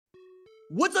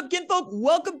What's up, kinfolk?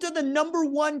 Welcome to the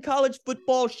 #1 college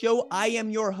football show. I am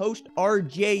your host,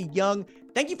 RJ Young.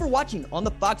 Thank you for watching on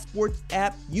the Fox Sports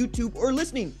app, YouTube, or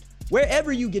listening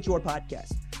wherever you get your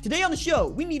podcast. Today on the show,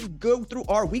 we need to go through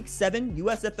our Week 7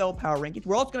 USFL Power Rankings.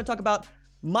 We're also going to talk about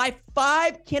my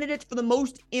 5 candidates for the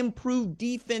most improved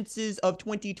defenses of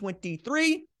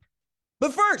 2023.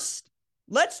 But first,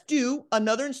 let's do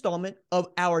another installment of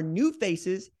our New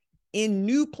Faces in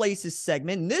New Places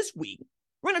segment. And this week,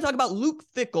 we're going to talk about Luke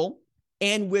Fickell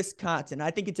and Wisconsin. I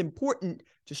think it's important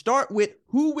to start with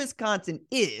who Wisconsin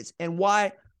is and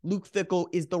why Luke Fickell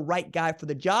is the right guy for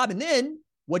the job, and then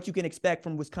what you can expect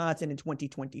from Wisconsin in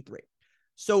 2023.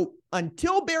 So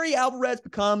until Barry Alvarez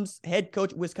becomes head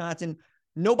coach at Wisconsin,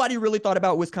 nobody really thought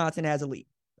about Wisconsin as a league.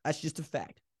 That's just a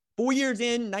fact. 4 years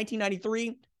in,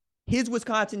 1993, his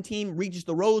Wisconsin team reaches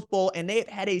the Rose Bowl, and they've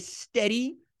had a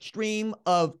steady stream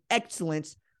of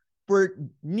excellence for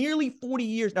nearly 40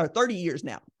 years, or 30 years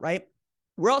now, right?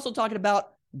 We're also talking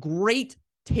about great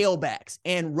tailbacks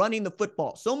and running the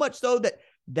football. So much so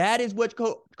that is what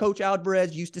Coach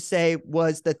Alvarez used to say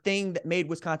was the thing that made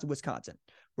Wisconsin, Wisconsin.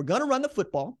 We're going to run the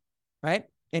football, right?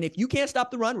 And if you can't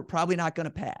stop the run, we're probably not going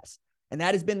to pass. And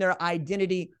that has been their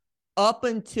identity up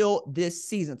until this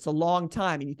season. It's a long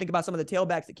time. And you think about some of the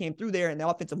tailbacks that came through there and the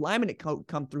offensive linemen that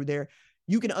come through there,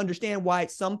 you can understand why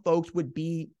some folks would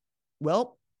be,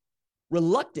 well,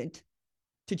 reluctant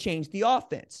to change the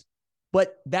offense.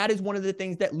 But that is one of the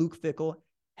things that Luke Fickell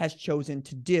has chosen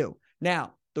to do.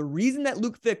 Now, the reason that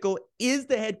Luke Fickell is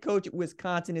the head coach at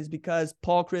Wisconsin is because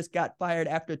Paul Chryst got fired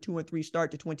after a 2-3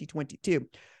 start to 2022.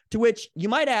 To which you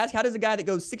might ask, how does a guy that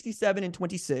goes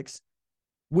 67-26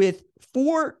 with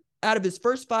 4 out of his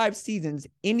first 5 seasons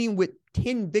ending with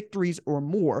 10 victories or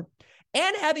more,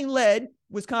 and having led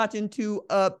Wisconsin to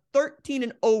a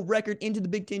 13-0 record into the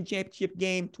Big Ten championship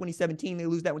game, 2017. They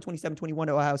lose that one 27-21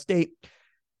 to Ohio State.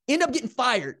 End up getting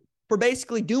fired for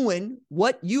basically doing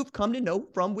what you've come to know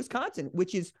from Wisconsin,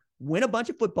 which is win a bunch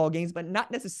of football games, but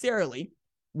not necessarily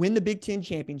win the Big Ten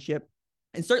championship,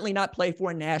 and certainly not play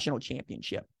for a national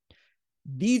championship.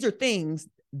 These are things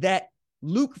that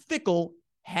Luke Fickell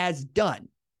has done,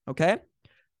 okay?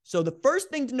 So the first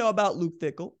thing to know about Luke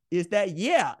Fickell is that,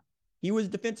 yeah, he was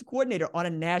defensive coordinator on a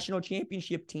national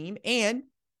championship team, and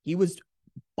he was,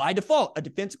 by default, a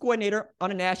defensive coordinator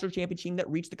on a national championship team that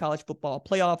reached the college football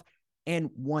playoff and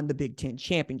won the Big Ten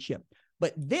championship.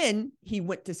 But then he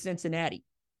went to Cincinnati.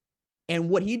 And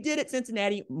what he did at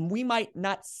Cincinnati, we might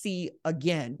not see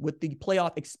again with the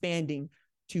playoff expanding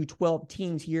to 12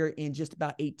 teams here in just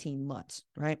about 18 months,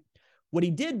 right? What he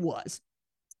did was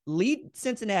lead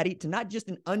Cincinnati to not just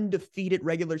an undefeated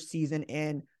regular season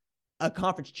and a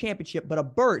conference championship, but a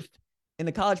berth in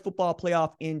the college football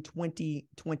playoff in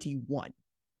 2021,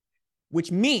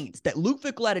 which means that Luke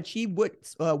Fickell had achieved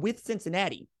with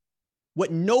Cincinnati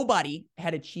what nobody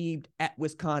had achieved at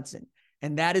Wisconsin,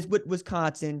 and that is what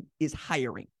Wisconsin is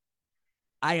hiring.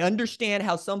 I understand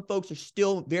how some folks are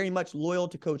still very much loyal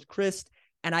to Coach Chryst,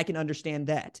 and I can understand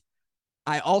that.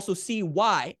 I also see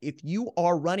why, if you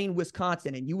are running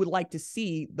Wisconsin and you would like to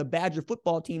see the Badger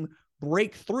football team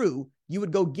break through, you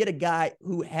would go get a guy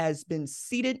who has been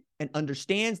seated and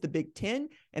understands the Big Ten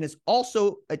and has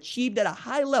also achieved at a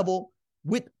high level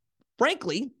with,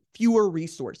 frankly, fewer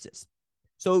resources.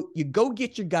 So you go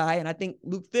get your guy, and I think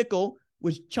Luke Fickell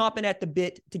was chomping at the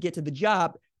bit to get to the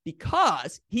job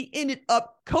because he ended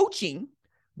up coaching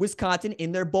Wisconsin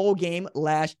in their bowl game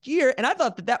last year. And I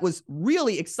thought that was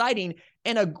really exciting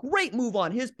and a great move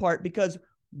on his part, because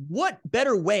what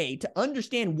better way to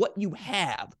understand what you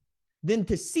have than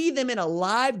to see them in a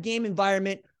live game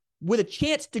environment with a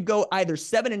chance to go either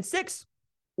 7-6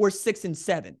 or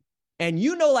 6-7. And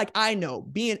you know, like I know,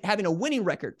 having a winning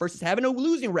record versus having a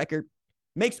losing record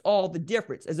makes all the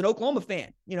difference. As an Oklahoma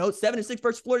fan, 7-6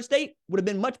 versus Florida State would have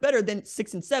been much better than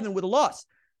 6-7 with a loss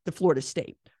to Florida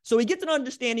State. So he gets an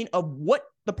understanding of what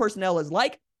the personnel is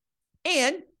like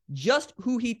and just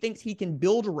who he thinks he can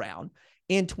build around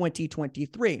in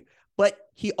 2023. But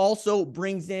he also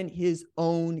brings in his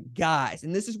own guys.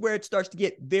 And this is where it starts to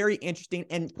get very interesting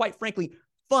and, quite frankly,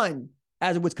 fun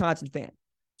as a Wisconsin fan.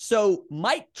 So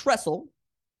Mike Tressel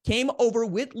came over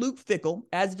with Luke Fickell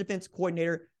as a defense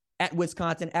coordinator at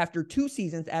Wisconsin after 2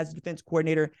 seasons as a defense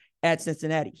coordinator at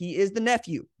Cincinnati. He is the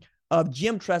nephew of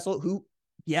Jim Tressel, who,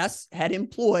 yes, had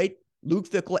employed Luke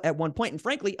Fickell at one point. And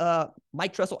frankly,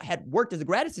 Mike Tressel had worked as a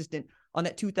grad assistant on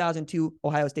that 2002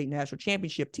 Ohio State National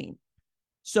Championship team.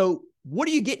 So what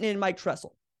are you getting in Mike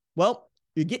Tressel? Well,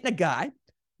 you're getting a guy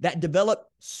that developed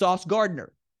Sauce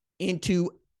Gardner into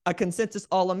a consensus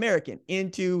All-American,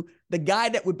 into the guy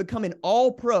that would become an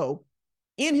All-Pro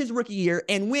in his rookie year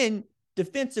and win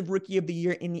Defensive Rookie of the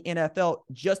Year in the NFL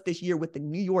just this year with the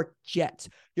New York Jets.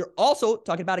 You're also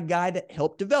talking about a guy that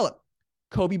helped develop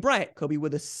Kobe Bryant, Kobe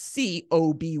with a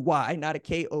C-O-B-Y, not a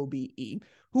K-O-B-E,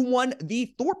 who won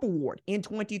the Thorpe Award in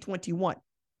 2021.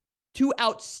 Two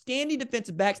outstanding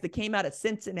defensive backs that came out of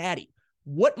Cincinnati.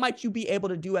 What might you be able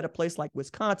to do at a place like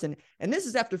Wisconsin? And this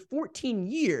is after 14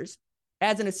 years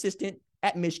as an assistant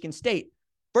at Michigan State.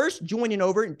 First joining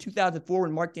over in 2004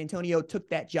 when Mark D'Antonio took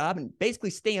that job and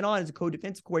basically staying on as a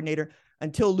co-defensive coordinator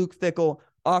until Luke Fickell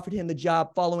offered him the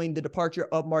job following the departure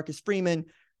of Marcus Freeman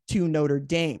to Notre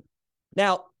Dame.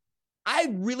 Now, I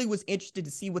really was interested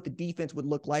to see what the defense would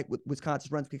look like with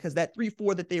Wisconsin's runs because that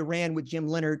 3-4 that they ran with Jim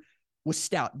Leonhard was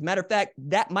stout. Matter of fact,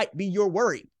 that might be your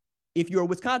worry. If you're a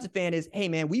Wisconsin fan is, hey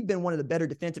man, we've been one of the better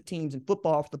defensive teams in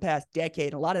football for the past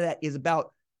decade. And a lot of that is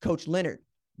about Coach Leonhard.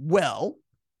 Well,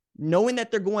 knowing that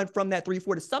they're going from that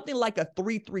 3-4 to something like a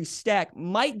 3-3 stack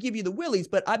might give you the willies,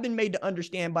 but I've been made to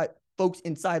understand by folks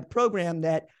inside the program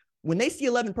that when they see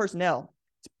 11 personnel,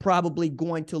 it's probably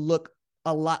going to look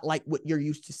a lot like what you're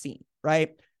used to seeing,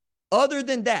 right? Other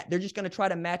than that, they're just going to try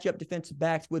to match up defensive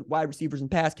backs with wide receivers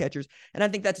and pass catchers. And I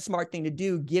think that's a smart thing to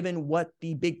do given what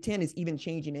the Big Ten is even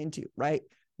changing into, right?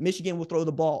 Michigan will throw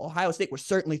the ball. Ohio State will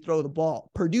certainly throw the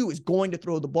ball. Purdue is going to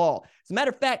throw the ball. As a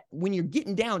matter of fact, when you're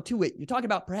getting down to it, you're talking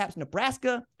about perhaps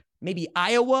Nebraska, maybe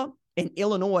Iowa, and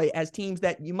Illinois as teams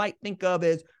that you might think of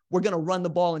as we're going to run the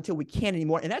ball until we can't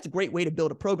anymore. And that's a great way to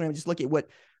build a program. Just look at what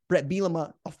Brett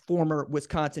Bielema, a former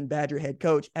Wisconsin Badger head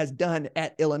coach, has done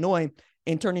at Illinois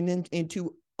and turning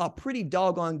into a pretty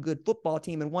doggone good football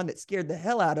team and one that scared the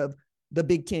hell out of the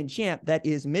Big Ten champ that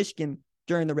is Michigan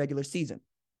during the regular season.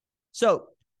 So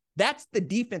that's the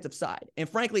defensive side. And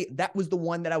frankly, that was the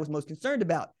one that I was most concerned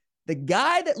about. The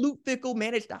guy that Luke Fickell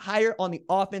managed to hire on the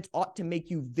offense ought to make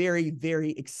you very,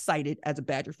 very excited as a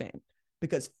Badger fan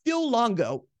because Phil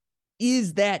Longo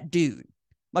is that dude.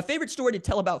 My favorite story to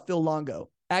tell about Phil Longo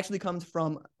actually comes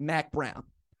from Mack Brown.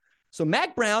 So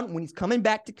Mack Brown, when he's coming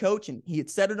back to coach, and he had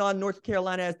set it on North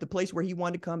Carolina as the place where he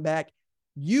wanted to come back,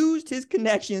 used his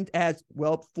connections as,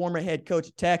 well, former head coach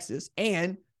of Texas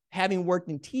and having worked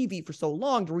in TV for so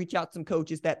long to reach out to some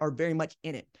coaches that are very much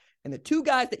in it. And the two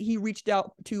guys that he reached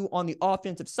out to on the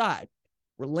offensive side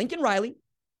were Lincoln Riley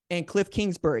and Cliff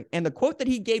Kingsbury. And the quote that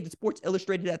he gave to Sports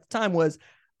Illustrated at the time was,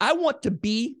 "I want to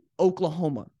be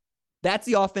Oklahoma. That's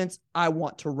the offense I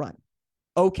want to run."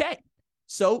 Okay,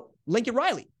 so Lincoln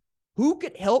Riley, who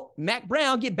could help Mack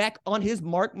Brown get back on his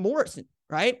Mark Morrison,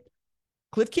 right?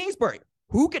 Cliff Kingsbury,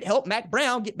 who could help Mack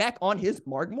Brown get back on his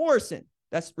Mark Morrison?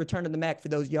 That's Return to the Mac for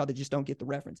those of y'all that just don't get the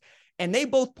reference. And they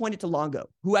both pointed to Longo,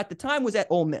 who at the time was at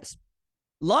Ole Miss.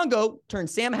 Longo turned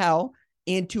Sam Howell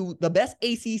into the best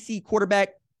ACC quarterback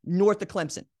north of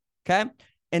Clemson, okay?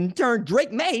 And turned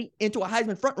Drake May into a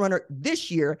Heisman frontrunner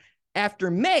this year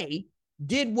after May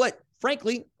did what,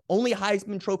 frankly, only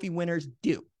Heisman Trophy winners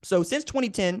do. So since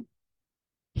 2010,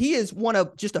 he is one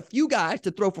of just a few guys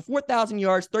to throw for 4,000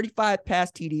 yards, 35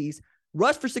 pass TDs,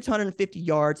 rush for 650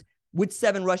 yards with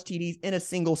 7 rush TDs in a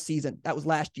single season. That was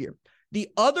last year. The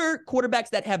other quarterbacks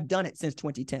that have done it since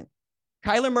 2010,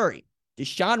 Kyler Murray,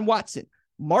 Deshaun Watson,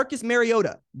 Marcus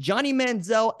Mariota, Johnny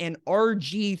Manziel, and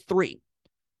RG3.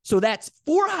 So that's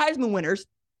 4 Heisman winners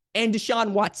and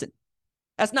Deshaun Watson.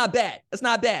 That's not bad. That's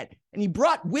not bad. And he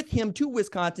brought with him to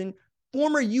Wisconsin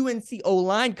former UNC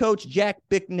O-line coach Jack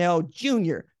Bicknell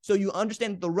Jr. So you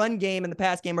understand that the run game and the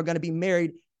pass game are going to be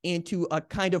married into a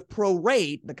kind of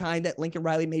pro-raid, the kind that Lincoln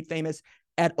Riley made famous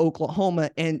at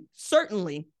Oklahoma. And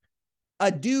certainly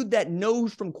a dude that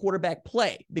knows from quarterback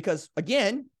play because,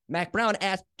 again, Mack Brown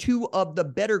asked 2 of the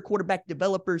better quarterback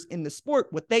developers in the sport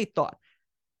what they thought.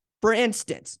 For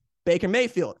instance, Baker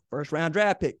Mayfield, first-round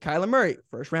draft pick. Kyler Murray,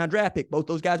 first-round draft pick. Both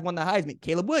those guys won the Heisman.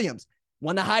 Caleb Williams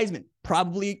won the Heisman,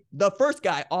 probably the first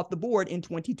guy off the board in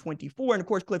 2024. And, of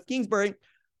course, Cliff Kingsbury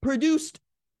produced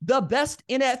the best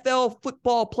NFL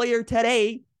football player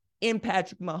today in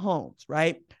Patrick Mahomes,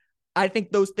 right? I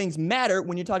think those things matter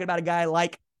when you're talking about a guy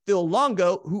like Phil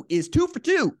Longo, who is 2 for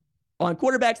 2 on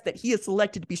quarterbacks that he has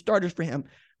selected to be starters for him,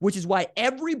 which is why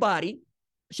everybody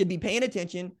should be paying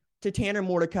attention to Tanner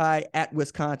Mordecai at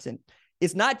Wisconsin.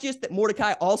 It's not just that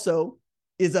Mordecai also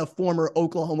is a former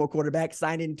Oklahoma quarterback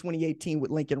signed in 2018 with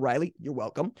Lincoln Riley. You're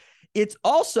welcome. It's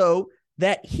also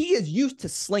that he is used to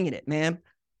slinging it, man.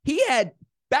 He had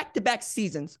back-to-back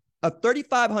seasons of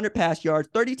 3,500 pass yards,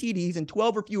 30 TDs, and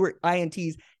 12 or fewer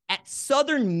INTs at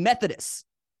Southern Methodist,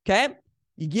 okay?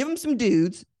 You give him some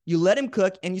dudes, you let him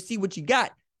cook, and you see what you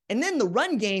got. And then the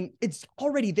run game, it's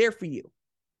already there for you.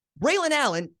 Braylon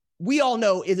Allen, we all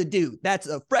know, is a dude. That's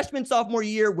a freshman, sophomore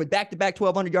year with back-to-back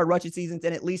 1,200-yard rushing seasons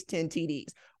and at least 10 TDs.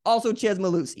 also Chez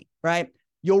Mellusi, right?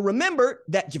 You'll remember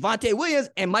that Javonte Williams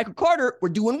and Michael Carter were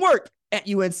doing work at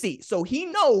UNC. So he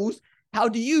knows how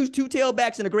to use two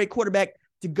tailbacks and a great quarterback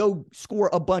to go score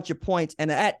a bunch of points.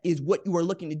 And that is what you are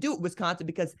looking to do at Wisconsin,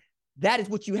 because that is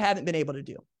what you haven't been able to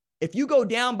do. If you go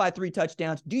down by 3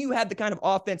 touchdowns, do you have the kind of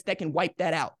offense that can wipe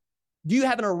that out? Do you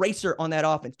have an eraser on that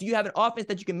offense? Do you have an offense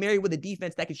that you can marry with a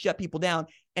defense that can shut people down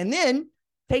and then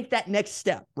take that next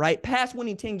step, right? Past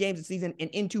winning 10 games a season and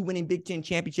into winning Big Ten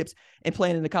championships and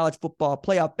playing in the college football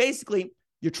playoff. Basically,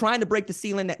 you're trying to break the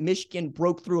ceiling that Michigan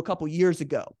broke through a couple years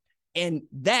ago. And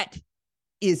that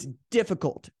is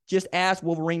difficult. Just ask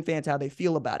Wolverine fans how they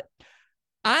feel about it.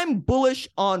 I'm bullish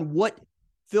on what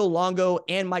Phil Longo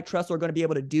and Mike Tressel are going to be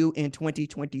able to do in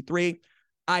 2023.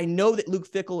 I know that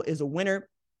Luke Fickell is a winner.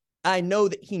 I know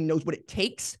that he knows what it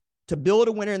takes to build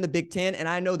a winner in the Big Ten. And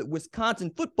I know that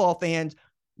Wisconsin football fans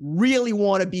really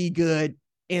want to be good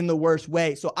in the worst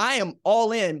way. So I am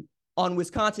all in on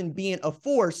Wisconsin being a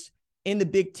force in the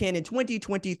Big Ten in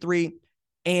 2023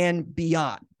 and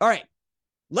beyond. All right,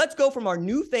 let's go from our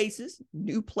new faces,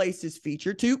 new places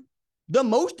feature to the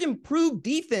most improved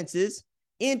defenses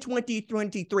in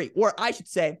 2023, or I should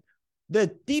say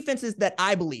the defenses that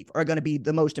I believe are going to be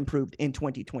the most improved in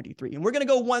 2023. And we're going to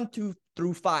go 1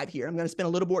 through 5 here. I'm going to spend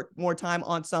a little more time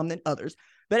on some than others.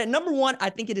 But at number 1, I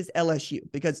think it is LSU,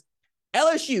 because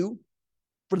LSU,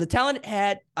 for the talent it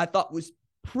had, I thought was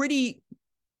pretty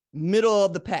middle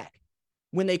of the pack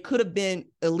when they could have been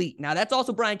elite. Now, that's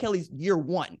also Brian Kelly's year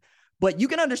 1. But you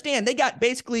can understand they got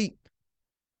basically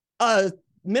a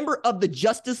member of the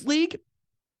Justice League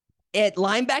at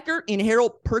linebacker in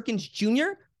Harold Perkins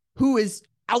Jr., who is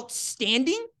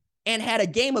outstanding and had a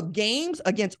game of games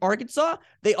against Arkansas.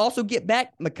 They also get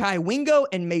back Mekhi Wingo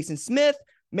and Mason Smith.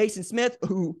 Mason Smith,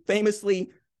 who famously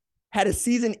had a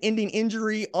season-ending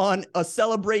injury on a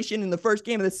celebration in the first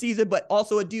game of the season, but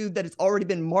also a dude that has already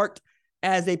been marked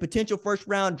as a potential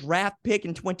first-round draft pick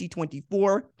in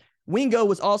 2024. Wingo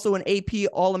was also an AP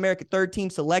All-American third-team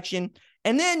selection.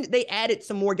 And then they added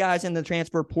some more guys in the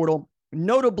transfer portal,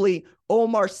 notably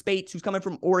Omar Spates, who's coming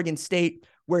from Oregon State,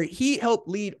 where he helped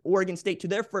lead Oregon State to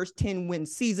their first 10-win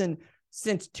season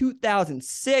since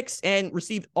 2006 and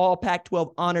received all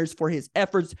Pac-12 honors for his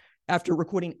efforts after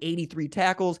recording 83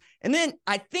 tackles. And then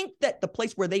I think that the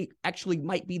place where they actually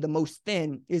might be the most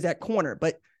thin is at corner.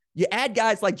 But you add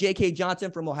guys like J.K.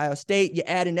 Johnson from Ohio State, you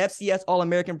add an FCS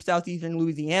All-American from Southeastern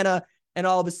Louisiana, and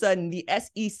all of a sudden the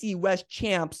SEC West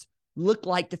champs look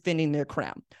like defending their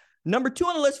crown. Number 2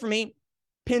 on the list for me,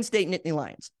 Penn State Nittany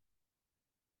Lions.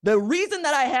 The reason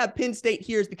that I have Penn State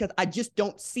here is because I just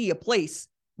don't see a place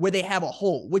where they have a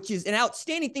hole, which is an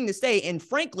outstanding thing to say. And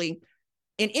frankly,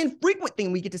 an infrequent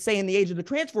thing we get to say in the age of the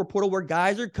transfer portal where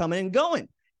guys are coming and going.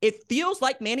 It feels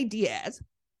like Manny Diaz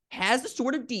has the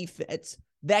sort of defense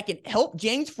that can help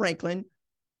James Franklin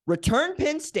return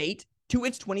Penn State to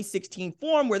its 2016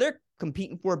 form where they're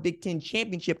competing for a Big Ten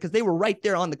championship because they were right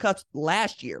there on the cusp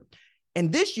last year.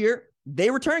 And this year,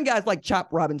 they return guys like Chop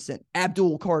Robinson,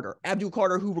 Abdul Carter,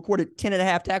 who recorded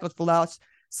 10.5 tackles for loss,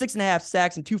 6.5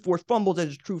 sacks, and 2 forced fumbles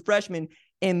as a true freshman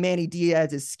in Manny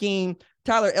Diaz's scheme.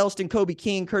 Tyler Elston, Kobe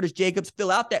King, Curtis Jacobs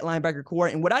fill out that linebacker core.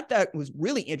 And what I thought was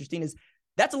really interesting is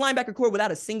that's a linebacker core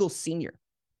without a single senior.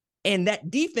 And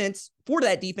that defense, for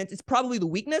that defense, is probably the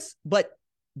weakness, but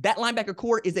that linebacker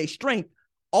core is a strength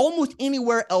almost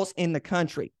anywhere else in the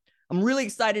country. I'm really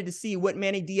excited to see what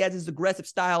Manny Diaz's aggressive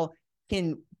style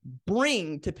can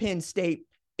bring to Penn State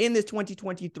in this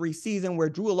 2023 season where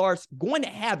Drew Allar's going to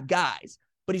have guys,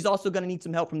 but he's also going to need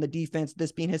some help from the defense,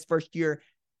 this being his first year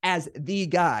as the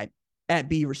guy at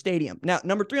Beaver Stadium. Now,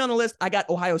 number 3 on the list, I got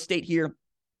Ohio State here.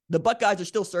 The Buckeyes are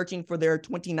still searching for their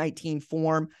 2019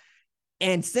 form.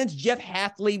 And since Jeff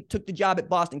Hafley took the job at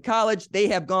Boston College, they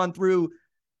have gone through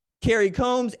Kerry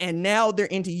Combs, and now they're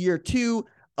into year 2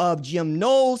 of Jim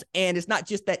Knowles. And it's not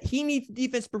just that he needs the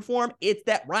defense to perform, it's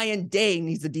that Ryan Day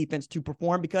needs the defense to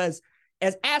perform, because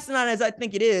as asinine as I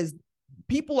think it is,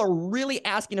 people are really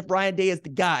asking if Ryan Day is the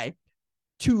guy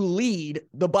to lead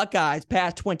the Buckeyes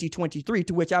past 2023,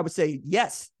 to which I would say,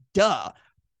 yes, duh.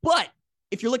 But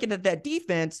if you're looking at that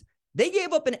defense, they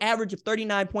gave up an average of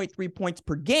 39.3 points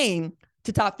per game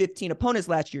to top 15 opponents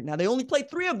last year. Now, they only played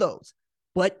 3 of those,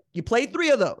 but you played 3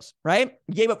 of those, right?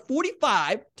 You gave up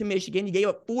 45 to Michigan. You gave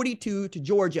up 42 to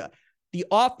Georgia. The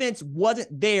offense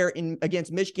wasn't there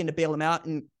against Michigan to bail them out.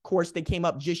 And, of course, they came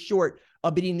up just short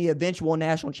of beating the eventual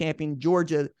national champion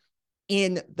Georgia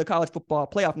in the college football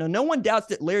playoff. Now, no one doubts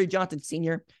that Larry Johnson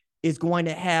Sr. is going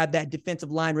to have that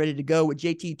defensive line ready to go with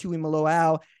JT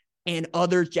Tuimoloau and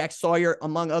others, Jack Sawyer,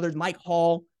 among others, Mike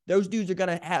Hall. Those dudes are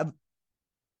going to have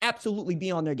absolutely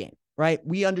be on their game, right?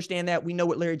 We understand that. We know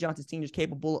what Larry Johnson Sr. is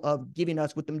capable of giving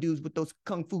us with them dudes with those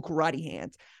kung fu karate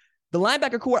hands. The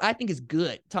linebacker core, I think, is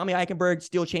good. Tommy Eichenberg,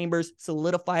 Steel Chambers,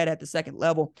 solidify it at the second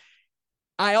level.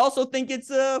 I also think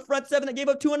it's a front seven that gave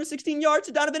up 216 yards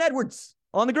to Donovan Edwards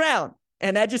on the ground.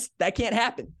 And that can't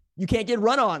happen. You can't get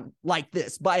run on like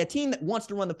this by a team that wants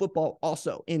to run the football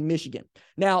also in Michigan.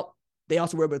 Now, they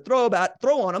also were able to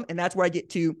throw on them, and that's where I get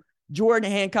to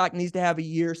Jordan Hancock needs to have a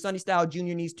year. Sonny Style Jr.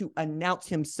 needs to announce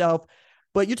himself.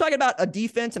 But you're talking about a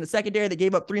defense and a secondary that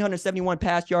gave up 371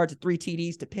 pass yards and 3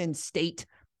 TDs to Penn State.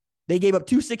 They gave up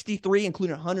 263,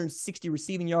 including 160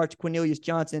 receiving yards to Cornelius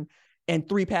Johnson and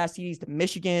 3 pass TDs to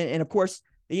Michigan. And, of course,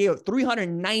 they gave up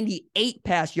 398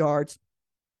 pass yards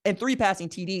and 3 passing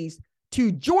TDs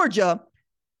to Georgia.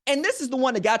 And this is the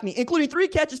one that got me, including 3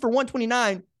 catches for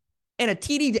 129 and a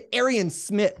TD to Arian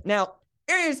Smith. Now,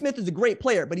 Arian Smith is a great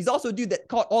player, but he's also a dude that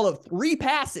caught all of 3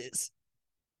 passes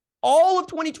all of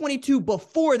 2022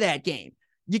 before that game.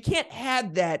 You can't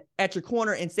have that at your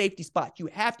corner and safety spot. You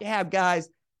have to have guys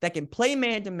that can play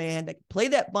man-to-man, that can play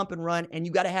that bump and run, and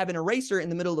you got to have an eraser in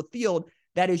the middle of the field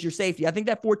that is your safety. I think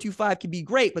that 4-2-5 can be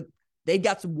great, but they've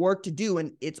got some work to do,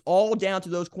 and it's all down to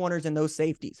those corners and those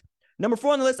safeties. Number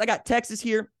 4 on the list, I got Texas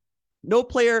here. No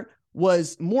player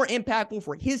was more impactful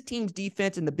for his team's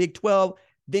defense in the Big 12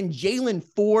 than Jalen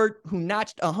Ford, who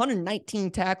notched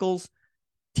 119 tackles,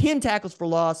 10 tackles for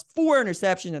loss, 4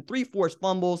 interceptions, and 3 forced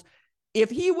fumbles. If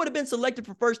he would have been selected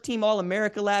for first team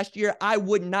All-America last year, I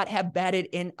would not have batted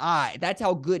an eye. That's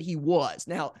how good he was.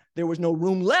 Now, there was no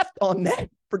room left on that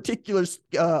particular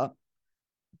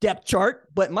depth chart,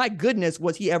 but my goodness,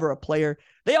 was he ever a player.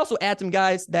 They also add some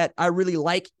guys that I really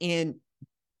like in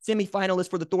semifinalists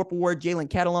for the Thorpe Award, Jalen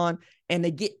Catalon, and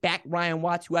they get back Ryan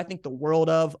Watts, who I think the world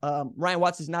of. Ryan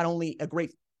Watts is not only a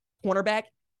great cornerback,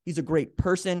 he's a great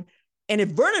person. And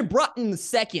if Vernon Broughton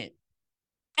II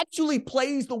actually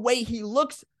plays the way he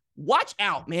looks, watch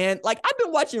out, man. Like, I've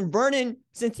been watching Vernon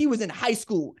since he was in high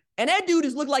school, and that dude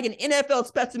has looked like an NFL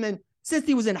specimen since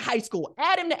he was in high school.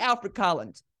 Add him to Alfred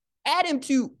Collins. Add him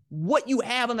to what you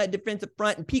have on that defensive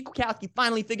front, and Pete Kwiatkowski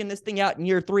finally figuring this thing out in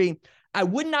year 3. I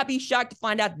would not be shocked to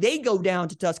find out they go down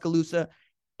to Tuscaloosa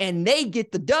and they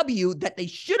get the W that they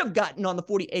should have gotten on the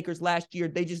 40 acres last year.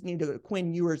 They just needed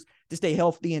Quinn Ewers to stay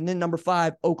healthy. And then number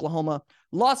 5, Oklahoma,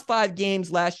 lost 5 games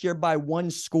last year by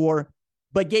 1 score,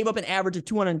 but gave up an average of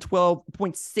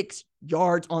 212.6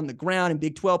 yards on the ground in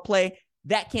Big 12 play.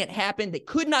 That can't happen. They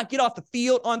could not get off the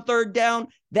field on 3rd down.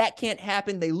 That can't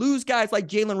happen. They lose guys like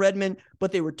Jalen Redmond,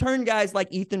 but they return guys like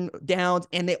Ethan Downs,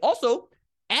 and they also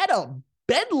add a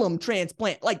Bedlam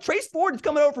transplant. Like, Trace Ford is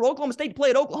coming over from Oklahoma State to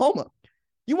play at Oklahoma.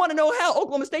 You want to know how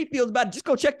Oklahoma State feels about it? Just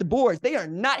go check the boards. They are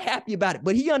not happy about it,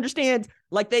 but he understands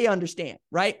like they understand,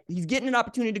 right? He's getting an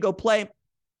opportunity to go play,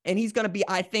 and he's going to be,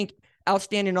 I think,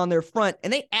 outstanding on their front.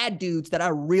 And they add dudes that I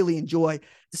really enjoy.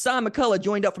 Deshaun McCullough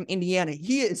joined up from Indiana.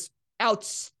 He is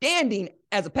outstanding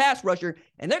as a pass rusher,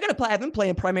 and they're going to have him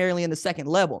playing primarily in the second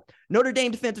level. Notre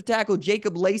Dame defensive tackle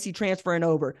Jacob Lacey transferring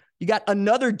over. You got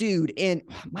another dude in,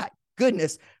 my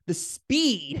goodness, the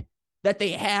speed that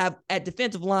they have at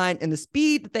defensive line and the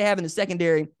speed that they have in the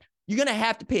secondary, you're going to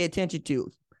have to pay attention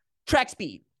to. Track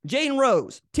speed. Jaden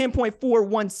Rose,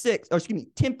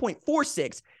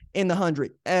 10.46 in the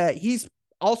 100. He's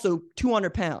also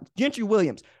 200 pounds. Gentry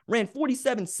Williams ran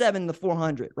 47.7 in the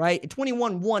 400, right?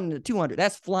 21.1 in the 200.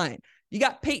 That's flying. You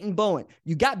got Peyton Bowen.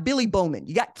 You got Billy Bowman.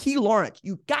 You got Key Lawrence.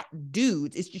 You got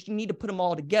dudes. It's just you need to put them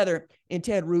all together in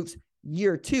Ted Roof's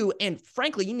year 2. And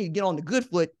frankly, you need to get on the good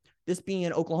foot, this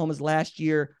being Oklahoma's last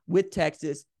year with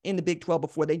Texas in the Big 12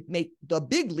 before they make the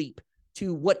big leap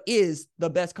to what is the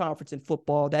best conference in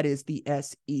football. That is the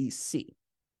SEC.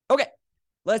 Okay,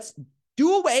 let's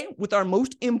do away with our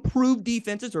most improved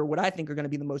defenses, or what I think are going to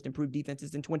be the most improved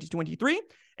defenses in 2023. And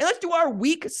let's do our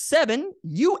Week 7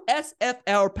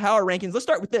 USFL Power Rankings. Let's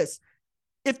start with this.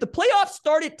 If the playoffs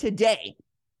started today,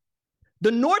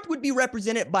 the North would be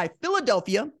represented by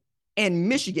Philadelphia and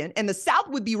Michigan, and the South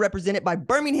would be represented by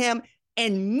Birmingham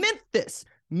and Memphis.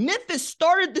 Memphis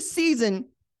started the season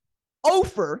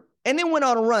 0-4 and then went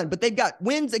on a run, but they've got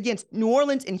wins against New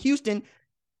Orleans and Houston,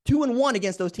 2-1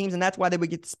 against those teams, and that's why they would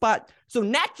get the spot. So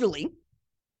naturally,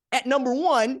 at number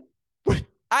 1,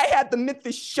 I had the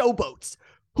Memphis Showboats,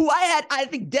 who I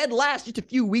think, dead last just a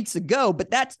few weeks ago,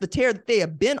 but that's the tear that they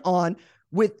have been on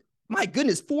with, my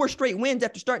goodness, 4 straight wins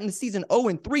after starting the season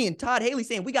 0-3, and Todd Haley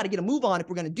saying, we got to get a move on if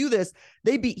we're going to do this.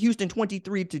 They beat Houston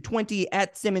 23-20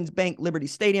 at Simmons Bank Liberty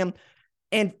Stadium,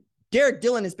 and Derek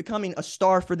Dillon is becoming a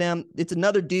star for them. It's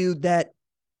another dude that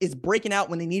is breaking out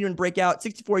when they need him to break out.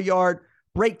 64-yard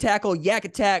break tackle, yak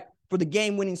attack for the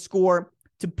game-winning score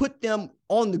to put them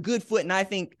on the good foot, and I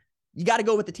think you got to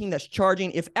go with the team that's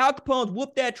charging. If Al Capone's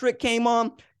Whoop That Trick came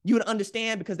on, you would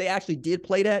understand because they actually did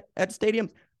play that at the stadium.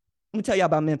 Let me tell you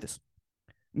about Memphis.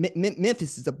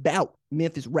 Memphis is about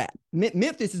Memphis rap.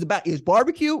 Memphis is about is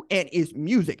barbecue and is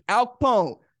music. Al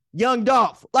Capone, Young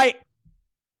Dolph. Like,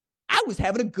 I was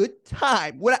having a good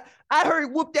time. When I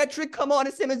heard Whoop That Trick come on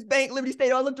at Simmons Bank, Liberty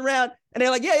Stadium, I looked around and they're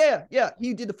like, yeah.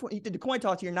 He did the coin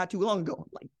toss here not too long ago. I'm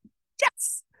like,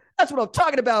 yes, that's what I'm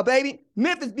talking about, baby.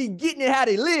 Memphis be getting it how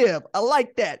they live. I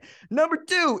like that. Number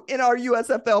 2 in our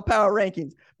USFL Power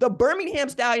Rankings, the Birmingham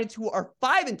Stallions, who are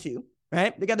 5-2,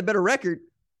 right? They got the better record.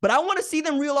 But I want to see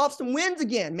them reel off some wins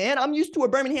again, man. I'm used to a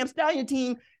Birmingham Stallion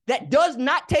team that does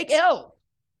not take L.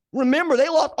 Remember, they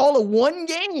lost all of one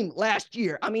game last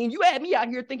year. I mean, you had me out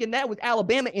here thinking that with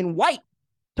Alabama in white.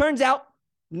 Turns out,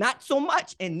 not so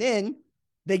much. And then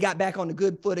they got back on the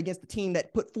good foot against the team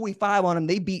that put 45 on them.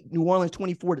 They beat New Orleans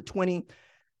 24-20.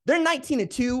 They're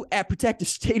 19-2 at Protective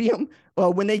Stadium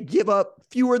when they give up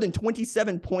fewer than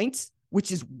 27 points,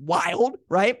 which is wild,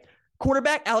 right?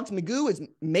 Quarterback Alex Magoo is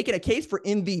making a case for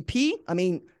MVP. I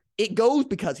mean, it goes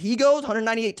because he goes.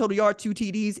 198 total yards, 2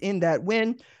 TDs in that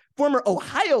win. Former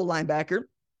Ohio linebacker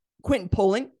Quentin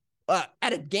Poling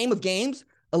at a game of games,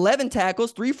 11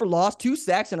 tackles, 3 for loss, 2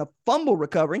 sacks, and a fumble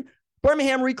recovery.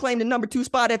 Birmingham reclaimed the number 2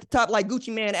 spot at the top like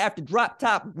Gucci Mane after drop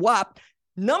top whop.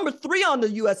 Number 3 on the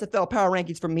USFL Power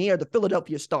Rankings for me are the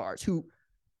Philadelphia Stars, who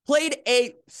played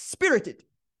a spirited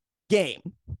game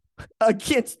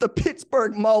against the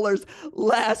Pittsburgh Maulers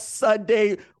last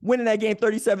Sunday, winning that game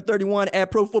 37-31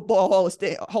 at Pro Football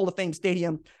Hall of Fame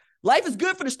Stadium. Life is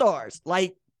good for the Stars.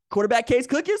 Like quarterback Case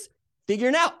Cookis,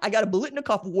 figuring out. I got a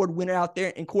Biletnikoff Award winner out there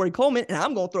in Corey Coleman, and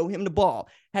I'm going to throw him the ball.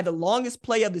 Had the longest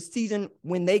play of the season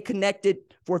when they connected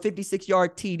for a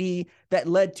 56-yard TD that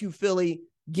led to Philly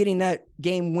getting that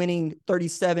game-winning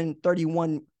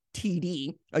 37-31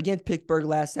 TD against Pittsburgh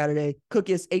last Saturday.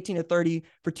 Cookis, 18-30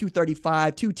 for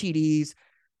 235, 2 TDs.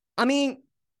 I mean,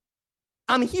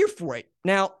 I'm here for it.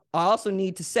 Now, I also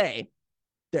need to say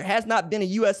there has not been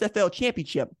a USFL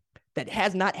championship that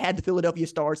has not had the Philadelphia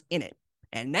Stars in it.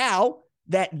 And now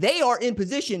that they are in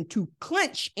position to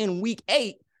clinch in week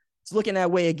 8, it's looking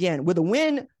that way again. With a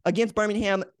win against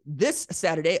Birmingham this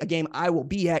Saturday, a game I will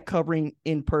be at covering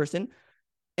in person,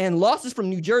 and losses from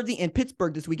New Jersey and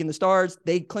Pittsburgh this week in the Stars,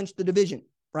 they clinched the division,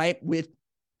 right? With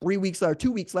 2 weeks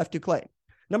left to play.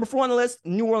 Number 4 on the list,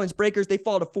 New Orleans Breakers. They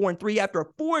fall to 4-3 after a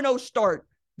 4-0 start.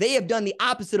 They have done the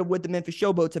opposite of what the Memphis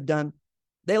Showboats have done.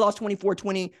 They lost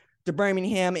 24-20 to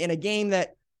Birmingham in a game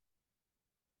that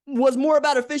was more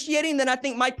about officiating than I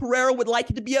think Mike Pereira would like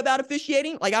it to be about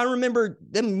officiating. Like, I remember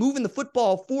them moving the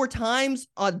football 4 times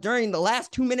during the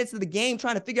last 2 minutes of the game,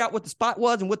 trying to figure out what the spot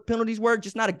was and what the penalties were.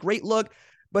 Just not a great look.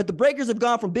 But the Breakers have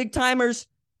gone from big timers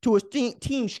to a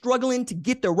team struggling to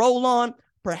get their roll on.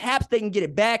 Perhaps they can get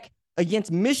it back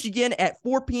against Michigan at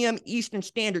 4 p.m. Eastern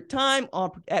Standard Time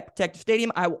at Protective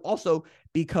Stadium. I will also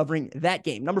be covering that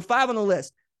game. Number 5 on the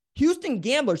list, Houston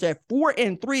Gamblers at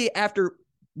 4-3 after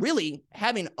really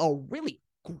having a really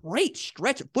great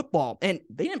stretch of football. And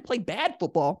they didn't play bad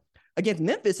football against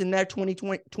Memphis in that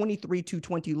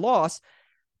 23-20 loss,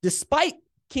 despite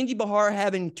Kenji Bahar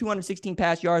having 216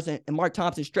 pass yards and Mark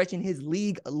Thompson stretching his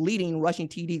league-leading rushing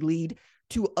TD lead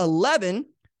to 11.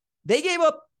 They gave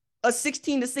up a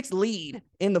 16-6 lead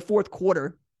in the fourth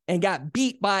quarter and got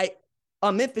beat by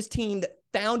a Memphis team that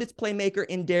found its playmaker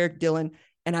in Derek Dillon.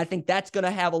 And I think that's going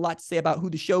to have a lot to say about who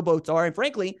the Showboats are. And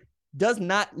frankly, does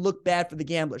not look bad for the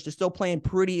Gamblers. They're still playing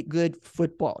pretty good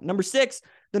football. Number 6,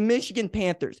 the Michigan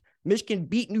Panthers. Michigan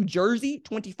beat New Jersey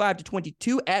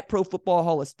 25-22 at Pro Football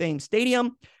Hall of Fame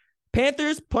Stadium.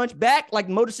 Panthers punch back like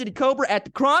Motor City Cobra at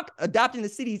the Kronk, adopting the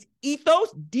city's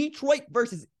ethos, Detroit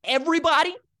versus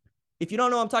everybody. If you don't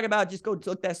know what I'm talking about, just go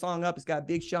look that song up. It's got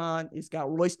Big Sean, it's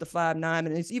got Royce the 5'9",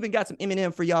 and it's even got some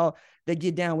Eminem for y'all that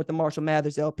get down with the Marshall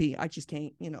Mathers LP. I just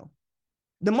can't,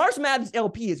 The Marshall Mathers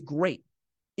LP is great.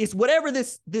 It's whatever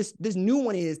this new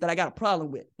one is that I got a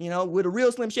problem with. With a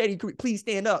real Slim Shady, please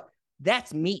stand up.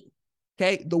 That's me.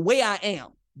 Okay. The way I am.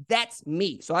 That's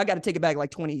me. So I got to take it back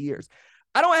like 20 years.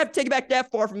 I don't have to take it back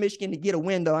that far from Michigan to get a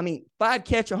win, though. I mean,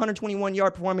 5-catch,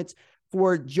 121-yard performance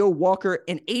for Joe Walker,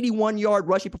 an 81-yard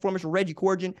rushing performance for Reggie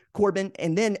Corbin,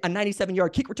 and then a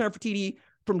 97-yard kick return for TD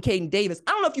from Caden Davis.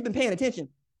 I don't know if you've been paying attention,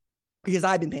 because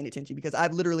I've been paying attention, because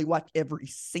I've literally watched every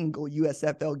single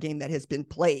USFL game that has been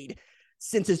played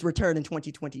since its return in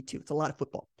 2022. It's a lot of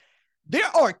football. There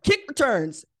are kick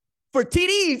returns for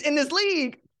TDs in this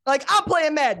league. Like, I'm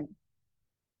playing Madden.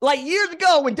 Like years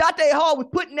ago when Dante Hall was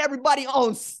putting everybody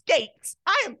on skates.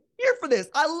 I am here for this.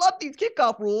 I love these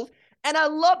kickoff rules, and I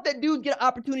love that dudes get an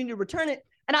opportunity to return it.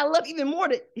 And I love even more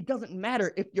that it doesn't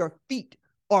matter if your feet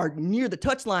are near the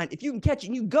touchline. If you can catch it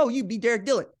and you go, you be Derek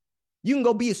Dillon. You can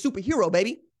go be a superhero,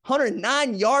 baby.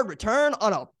 109-yard return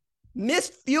on a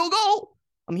missed field goal.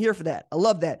 I'm here for that. I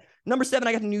love that. Number 7,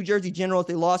 I got the New Jersey Generals.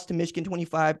 They lost to Michigan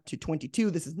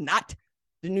 25-22. This is not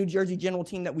the New Jersey General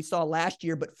team that we saw last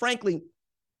year, but frankly,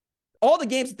 all the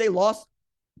games that they lost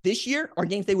this year are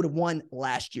games they would have won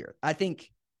last year. I think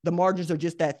the margins are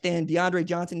just that thin. DeAndre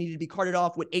Johnson needed to be carted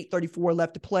off with 8:34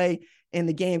 left to play in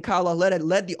the game. Kyle Lauletta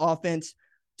led the offense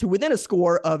to within a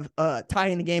score of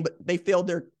tying the game, but they failed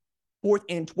their 4th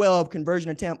and 12 conversion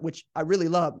attempt, which I really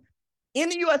love. In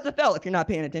the USFL, if you're not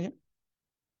paying attention,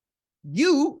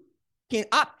 you can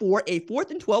opt for a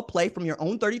 4th and 12 play from your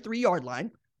own 33-yard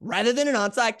line rather than an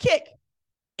onside kick.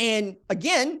 And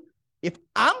again, if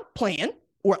I'm playing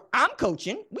or I'm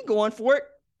coaching, we go on for it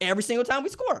every single time we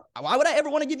score. Why would I ever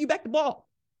want to give you back the ball?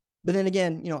 But then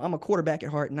again, I'm a quarterback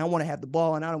at heart and I want to have the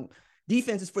ball, and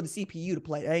defense is for the CPU to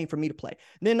play. It ain't for me to play.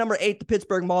 And then number 8, the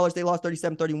Pittsburgh Maulers, they lost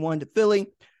 37-31 to Philly.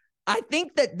 I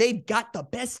think that they've got the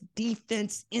best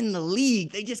defense in the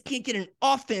league. They just can't get an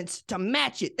offense to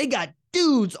match it. They got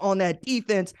dudes on that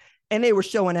defense, and they were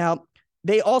showing out.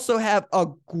 They also have a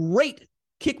great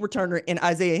kick returner in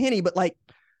Isaiah Henney, but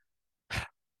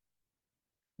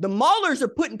the Maulers are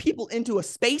putting people into a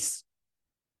space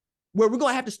where we're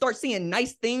going to have to start saying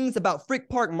nice things about Frick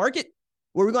Park Market,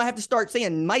 where we're going to have to start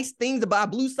saying nice things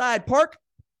about Blue Side Park,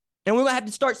 and we're going to have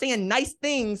to start saying nice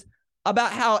things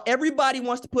about how everybody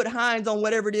wants to put Heinz on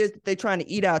whatever it is that they're trying to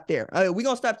eat out there. We're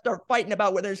going to start fighting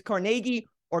about whether it's Carnegie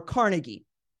or Carnegie.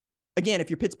 Again,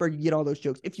 if you're Pittsburgh, you get all those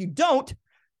jokes. If you don't,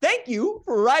 thank you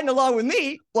for riding along with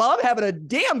me while I'm having a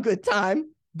damn good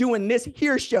time doing this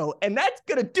here show. And that's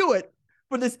going to do it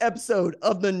for this episode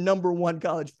of the #1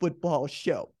 college football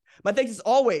show. My thanks as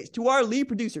always to our lead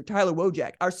producer, Tyler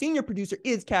Wojak. Our senior producer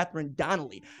is Catherine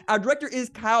Donnelly. Our director is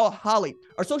Kyle Holly.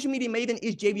 Our social media maven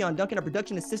is Javion Duncan. Our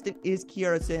production assistant is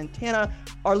Kiara Santana.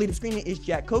 Our lead of screening is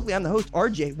Jack Coakley. I'm the host,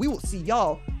 RJ. We will see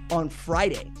y'all on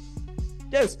Friday.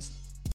 Doses.